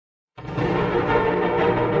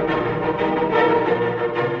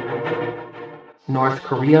North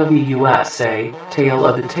Korea v USA, Tale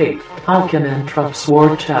of the Tape, how Kim and Trump's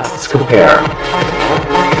war chests compare.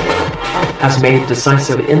 Has made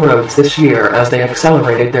decisive inroads this year as they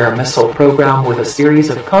accelerated their missile program with a series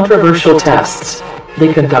of controversial tests.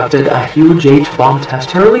 They conducted a huge H-bomb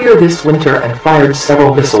test earlier this winter and fired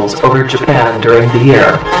several missiles over Japan during the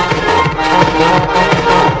year.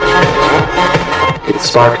 It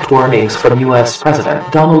sparked warnings from U.S.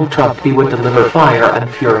 President Donald Trump he would deliver fire and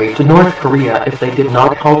fury to North Korea if they did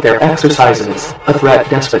not halt their exercises, a threat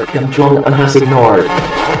despot Kim Jong-un has ignored.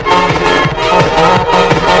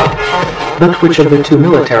 But which of the two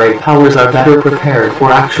military powers are better prepared for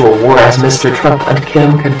actual war as Mr. Trump and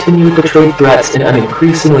Kim continue to trade threats in an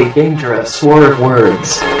increasingly dangerous war of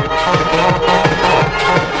words?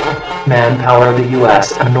 Manpower. The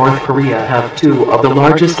US and North Korea have two of the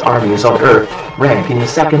largest armies on Earth, ranking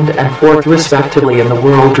second and fourth respectively in the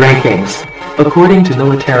world rankings, according to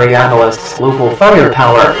military analysts Global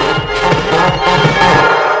Firepower.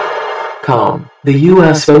 The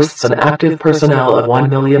U.S. boasts an active personnel of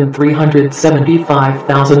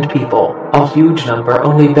 1,375,000 people, a huge number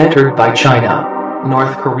only bettered by China.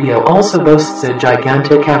 North Korea also boasts a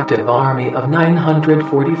gigantic active army of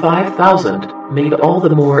 945,000, made all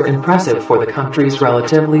the more impressive for the country's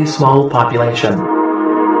relatively small population.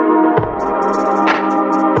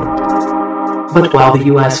 But while the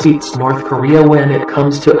U.S. beats North Korea when it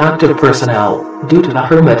comes to active personnel, due to the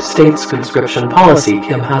hermit state's conscription policy,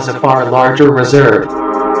 Kim has a far larger reserve.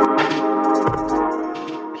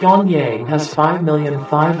 Pyongyang has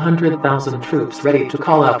 5,500,000 troops ready to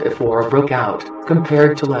call up if war broke out,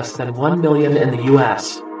 compared to less than 1 million in the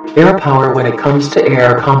U.S. Air power. When it comes to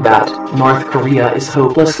air combat, North Korea is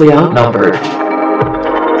hopelessly outnumbered.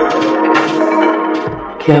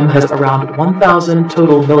 Kim has around 1,000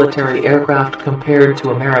 total military aircraft compared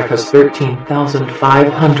to America's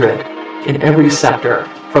 13,500. In every sector,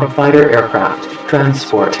 from fighter aircraft,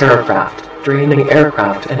 transport aircraft, training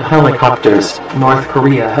aircraft and helicopters, North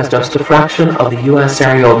Korea has just a fraction of the U.S.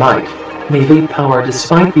 aerial might. Navy power.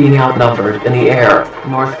 Despite being outnumbered in the air,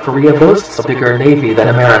 North Korea boasts a bigger navy than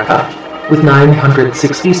America. With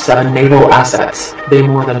 967 naval assets, they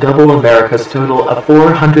more than double America's total of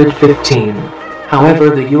 415. However,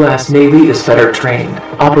 the U.S. Navy is better trained,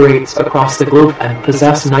 operates across the globe and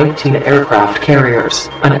possesses 19 aircraft carriers,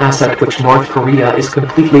 an asset which North Korea is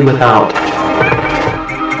completely without.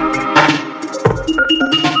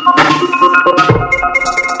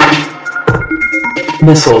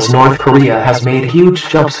 Missiles. North Korea has made huge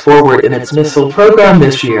jumps forward in its missile program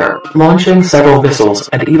this year, launching several missiles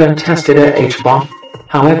and even tested a H-bomb.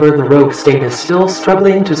 However, the rogue state is still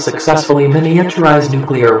struggling to successfully miniaturize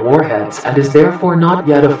nuclear warheads and is therefore not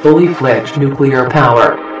yet a fully fledged nuclear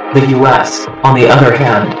power. The U.S., on the other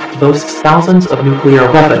hand, boasts thousands of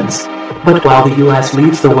nuclear weapons. But while the U.S.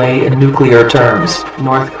 leads the way in nuclear terms,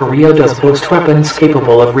 North Korea does boast weapons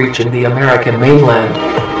capable of reaching the American mainland.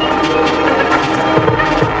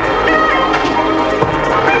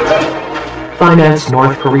 Finance.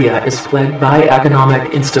 North Korea is plagued by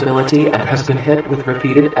economic instability and has been hit with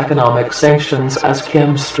repeated economic sanctions as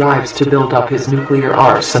Kim strives to build up his nuclear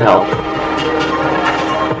arsenal.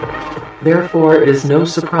 Therefore, it is no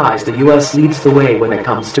surprise the U.S. leads the way when it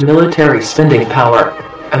comes to military spending power,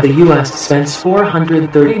 and the U.S. spends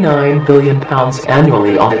 £439 billion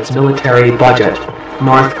annually on its military budget.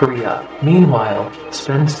 North Korea, meanwhile,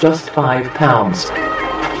 spends just £5.